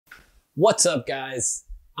What's up, guys?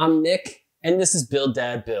 I'm Nick, and this is Build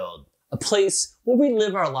Dad Build, a place where we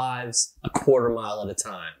live our lives a quarter mile at a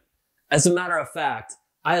time. As a matter of fact,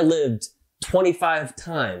 I lived 25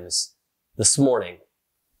 times this morning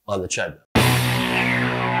on the treadmill.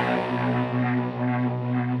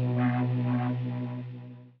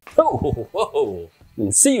 Oh, whoa,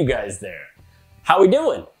 didn't see you guys there. How we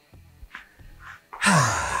doing?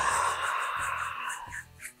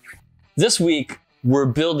 This week, we're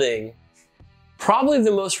building probably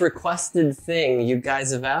the most requested thing you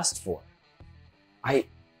guys have asked for. I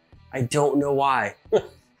don't know why.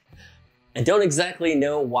 I don't exactly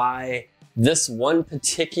know why this one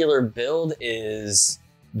particular build is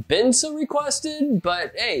been so requested,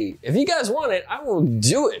 but hey, if you guys want it, I will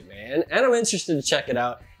do it, man. And I'm interested to check it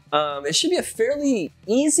out. It should be a fairly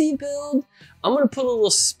easy build. I'm gonna put a little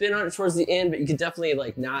spin on it towards the end, but you can definitely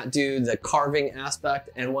like not do the carving aspect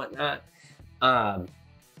and whatnot.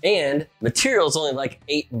 And material is only like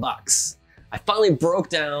 $8. I finally broke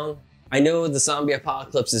down. I know the zombie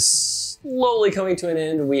apocalypse is slowly coming to an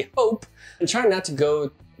end, we hope. I'm trying not to go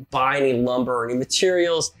buy any lumber or any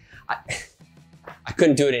materials. I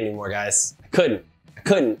couldn't do it anymore, guys. I couldn't.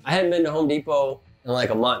 I hadn't been to Home Depot in like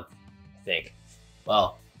a month, I think.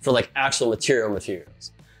 Well, for like actual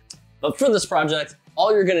materials. But for this project,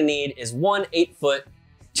 all you're gonna need is one 8-foot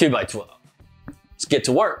 2x12. Let's get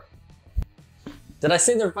to work. Did I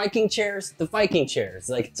say they're Viking chairs? The Viking chairs.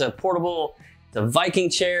 Like it's a portable, it's a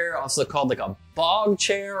Viking chair, also called like a Bog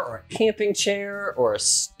Chair or a camping chair or a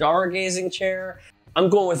stargazing chair. I'm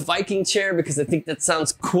going with Viking Chair because I think that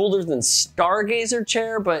sounds cooler than Stargazer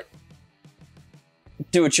Chair, but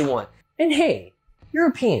do what you want. And hey,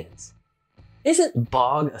 Europeans, isn't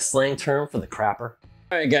bog a slang term for the crapper?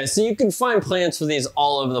 All right, guys, so you can find plans for these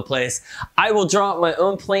all over the place. I will draw up my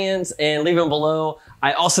own plans and leave them below.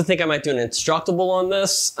 I also think I might do an instructable on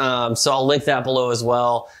this, so I'll link that below as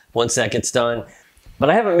well once that gets done. But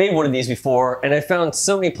I haven't made one of these before, and I found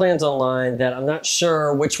so many plans online that I'm not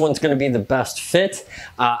sure which one's gonna be the best fit.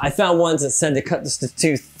 I found ones that said to cut this to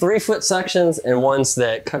 2 3-foot sections and ones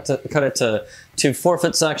that cut it to 2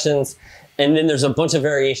 4-foot sections. And then there's a bunch of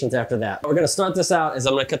variations after that. We're gonna start this out as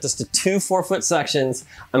I'm gonna cut this to 2 4-foot sections.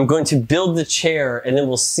 I'm going to build the chair and then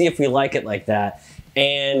we'll see if we like it like that.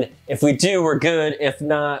 And if we do, we're good. If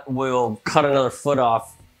not, we'll cut another foot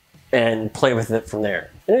off and play with it from there.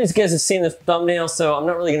 I know you guys have seen the thumbnail, so I'm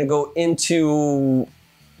not really gonna go into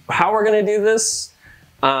how we're gonna do this.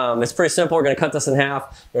 It's pretty simple. We're gonna cut this in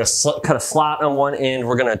half. We're gonna cut a slot on one end.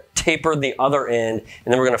 We're gonna taper the other end,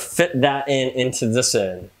 and then we're gonna fit that end into this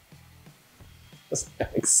end. Does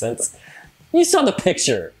that make sense? You saw the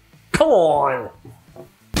picture. Come on.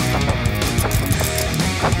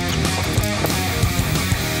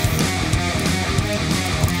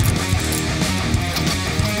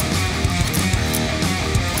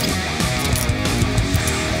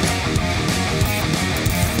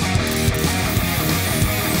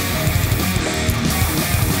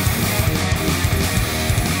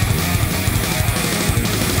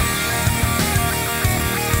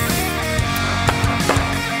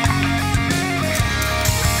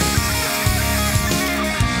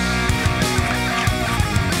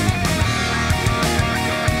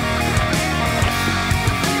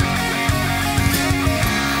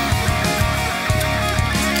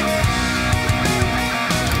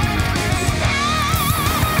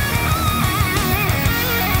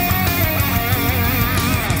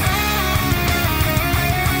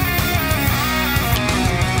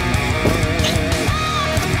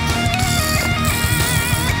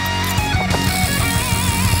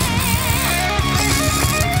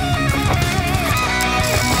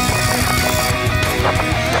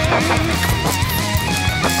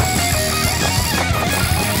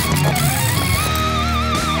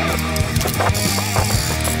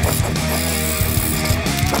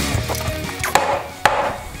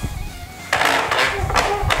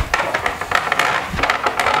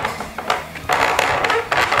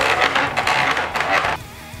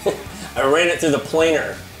 I ran it through the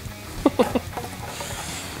planer.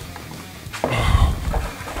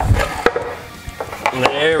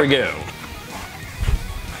 There we go.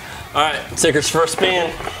 All right, Ticker's first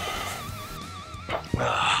spin.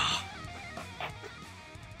 I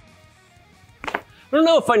don't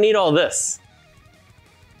know if I need all this.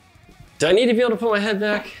 Do I need to be able to put my head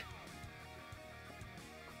back?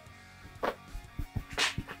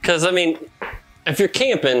 Because, I mean, if you're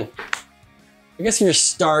camping, I guess if you're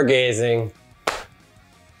stargazing,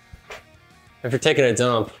 if you're taking a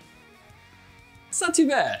dump, it's not too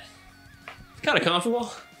bad. It's kind of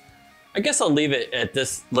comfortable. I guess I'll leave it at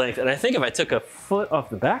this length. And I think if I took a foot off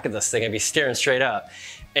the back of this thing, I'd be staring straight up.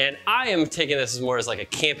 And I am taking this as more as like a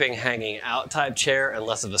camping, hanging out type chair and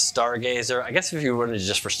less of a stargazer. I guess if you wanted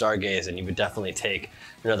just for stargazing, you would definitely take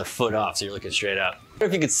another foot off so you're looking straight up. I don't know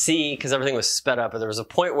if you could see, because everything was sped up, but there was a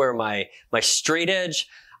point where my straight edge,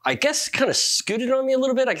 I guess, kind of scooted on me a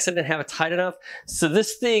little bit. I guess I didn't have it tight enough. So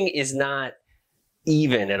this thing is not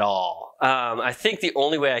even at all. I think the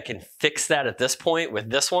only way I can fix that at this point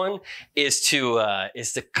with this one is to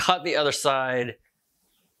cut the other side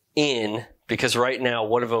in, because right now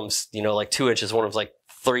one of them's, you know, like 2 inches, one of them's like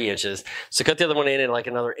 3 inches. So cut the other one in at like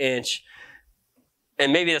another inch,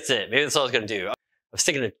 and maybe that's it. Maybe that's all I was gonna do. I was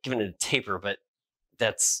thinking of giving it a taper, but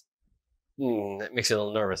that makes me a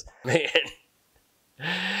little nervous, man.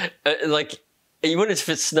 Like, you want it to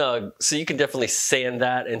fit snug, so you can definitely sand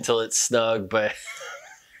that until it's snug, but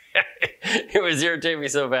it was irritating me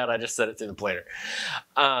so bad I just set it through the planer.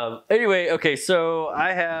 Anyway, okay, so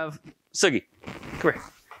I have Sugi. Come here.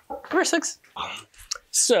 Come here, Suggs.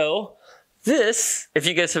 So this, if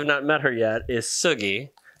you guys have not met her yet, is Sugi,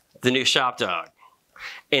 the new shop dog.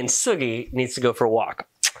 And Sugi needs to go for a walk.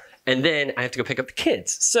 And then I have to go pick up the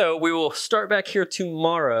kids. So we will start back here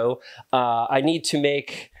tomorrow. I need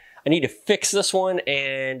to fix this one,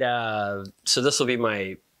 and so this will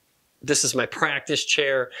be this is my practice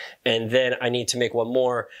chair, and then I need to make one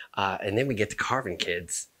more, and then we get to carving,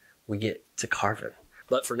 kids. We get to carving.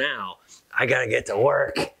 But for now, I gotta get to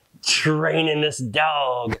work training this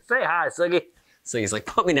dog. Say hi, Sugi. Sugi's like,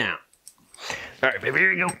 put me down. All right, baby,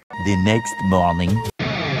 here you go. The next morning.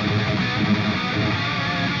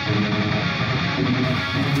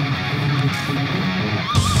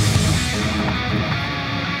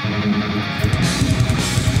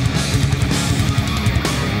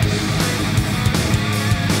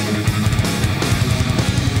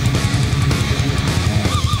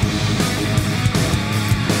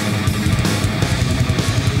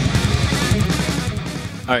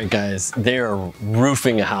 All right, guys, they're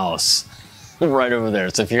roofing a house right over there.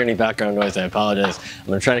 So if you hear any background noise, I apologize. I'm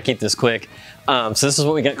gonna try to keep this quick. So this is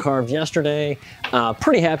what we got carved yesterday.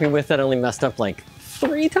 Pretty happy with it. I only messed up like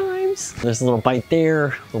 3 times. There's a little bite there,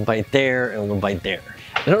 a little bite there, and a little bite there.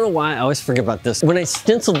 I don't know why I always forget about this. When I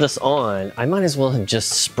stenciled this on, I might as well have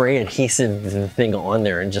just spray adhesive the thing on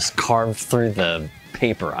there and just carved through the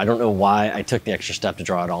paper. I don't know why I took the extra step to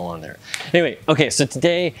draw it all on there. Anyway, okay, so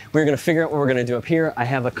today we're gonna figure out what we're gonna do up here. I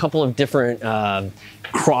have a couple of different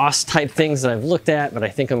cross type things that I've looked at, but I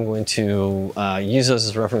think I'm going to use those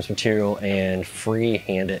as reference material and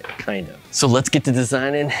freehand it, kind of. So let's get to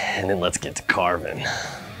designing, and then let's get to carving.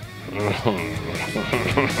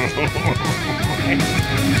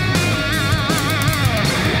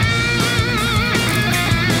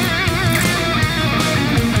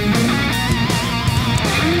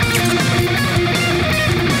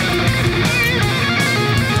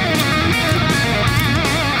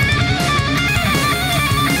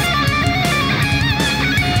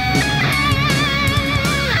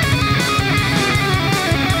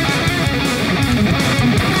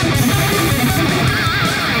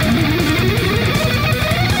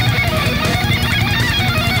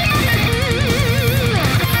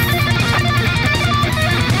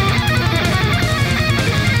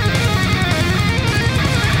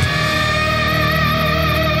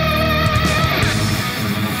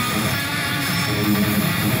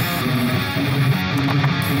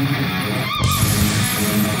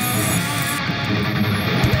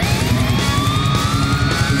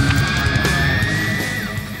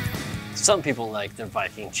 Some people like their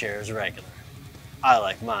Viking chairs regular. I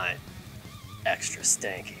like mine extra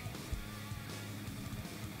stanky.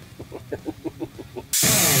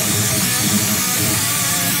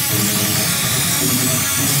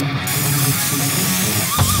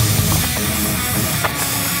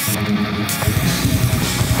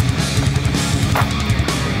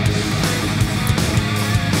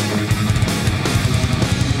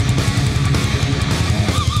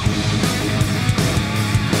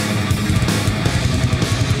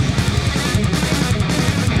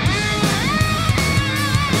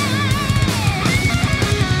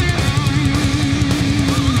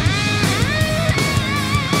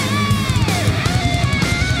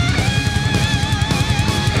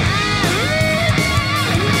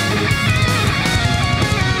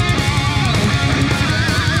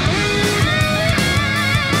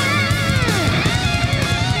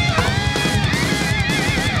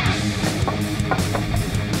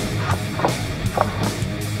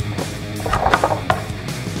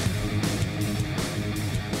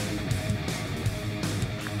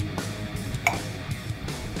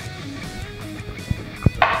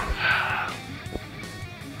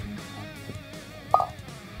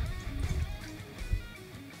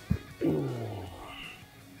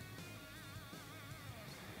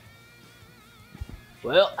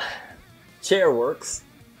 Well, chair works.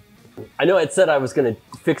 I know I'd said I was gonna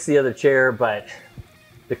fix the other chair, but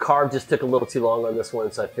the carve just took a little too long on this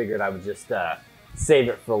one, so I figured I would just save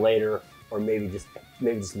it for later, or maybe just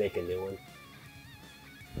make a new one.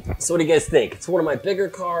 So what do you guys think? It's one of my bigger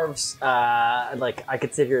carves. Like, I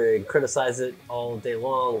could sit here and criticize it all day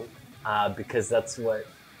long because that's what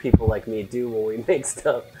people like me do when we make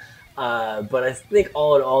stuff. But I think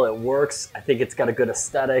all in all it works. I think it's got a good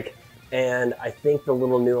aesthetic, and I think the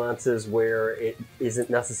little nuances where it isn't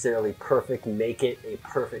necessarily perfect make it a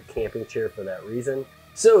perfect camping chair for that reason.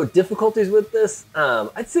 So difficulties with this,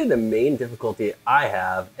 I'd say the main difficulty I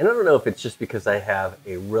have, and I don't know if it's just because I have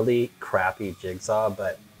a really crappy jigsaw,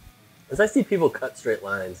 but as I see people cut straight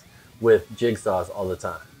lines with jigsaws all the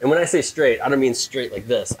time. And when I say straight, I don't mean straight like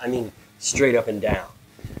this, I mean straight up and down.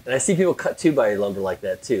 And I see people cut 2x lumber like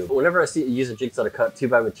that too. But whenever I use a jigsaw to cut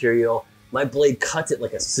 2x material, my blade cuts at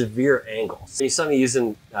like a severe angle. So you saw me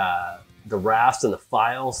using the rafts and the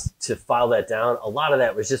files to file that down. A lot of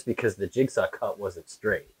that was just because the jigsaw cut wasn't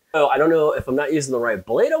straight. So I don't know if I'm not using the right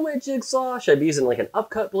blade on my jigsaw. Should I be using like an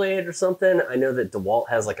upcut blade or something? I know that DeWalt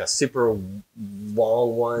has like a super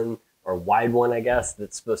long one, or wide one, I guess,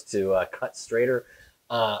 that's supposed to cut straighter.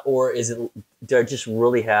 Or do I just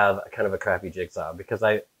really have a kind of a crappy jigsaw? Because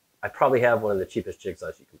I probably have one of the cheapest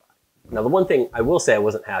jigsaws you can buy. Now, the one thing I will say I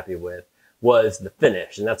wasn't happy with was the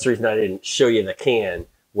finish, and that's the reason I didn't show you the can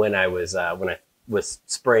when I was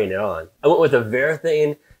spraying it on. I went with a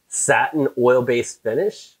Varathane satin oil-based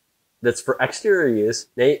finish that's for exterior use.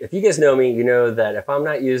 Now, if you guys know me, you know that if I'm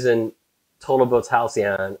not using Total Boats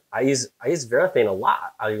Halcyon, I use Varathane a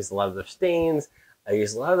lot. I use a lot of their stains, I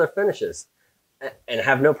use a lot of their finishes, and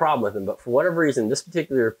have no problem with them. But for whatever reason, this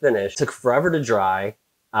particular finish took forever to dry.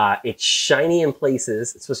 It's shiny in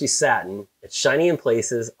places. It's supposed to be satin. It's shiny in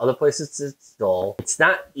places. Other places it's dull. It's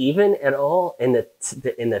not even at all, and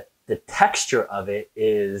the texture of it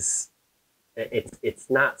is it's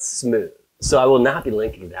not smooth. So I will not be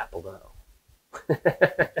linking that below.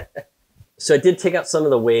 So I did take out some of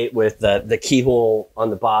the weight with the keyhole on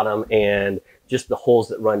the bottom and just the holes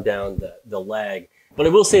that run down the leg. But I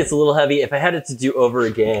will say it's a little heavy. If I had it to do over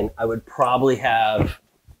again, I would probably have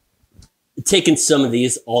taken some of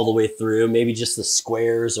these all the way through, maybe just the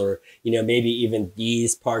squares, or, you know, maybe even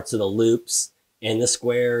these parts of the loops and the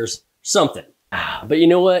squares, something. But you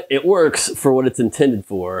know what? It works for what it's intended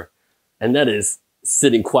for, and that is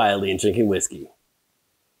sitting quietly and drinking whiskey.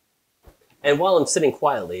 And while I'm sitting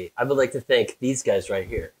quietly, I would like to thank these guys right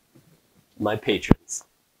here, my patrons,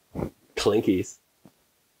 Clinkies.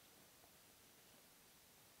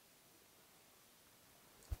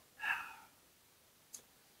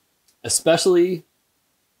 Especially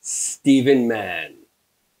Stephen Mann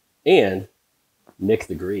and Nick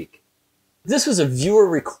the Greek. This was a viewer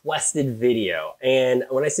requested video, and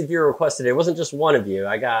when I say viewer requested, it wasn't just one of you.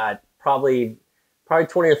 I got probably 20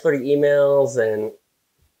 or 30 emails and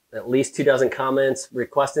at least 2 dozen comments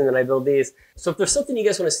requesting that I build these. So if there's something you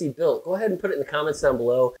guys want to see built, go ahead and put it in the comments down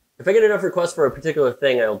below. If I get enough requests for a particular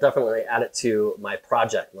thing, I'll definitely add it to my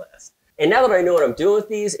project list. And now that I know what I'm doing with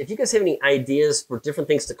these, if you guys have any ideas for different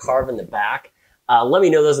things to carve in the back, let me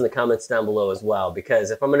know those in the comments down below as well.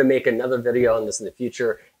 Because if I'm going to make another video on this in the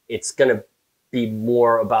future, it's going to be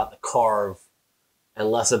more about the carve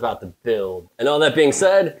and less about the build. And all that being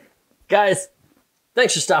said, guys,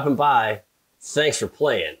 thanks for stopping by. Thanks for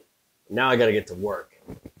playing. Now I got to get to work.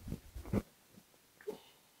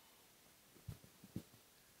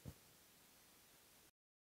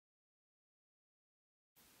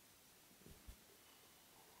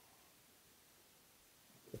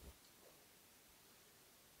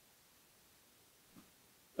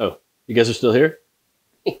 Oh, you guys are still here?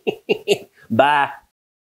 Bye.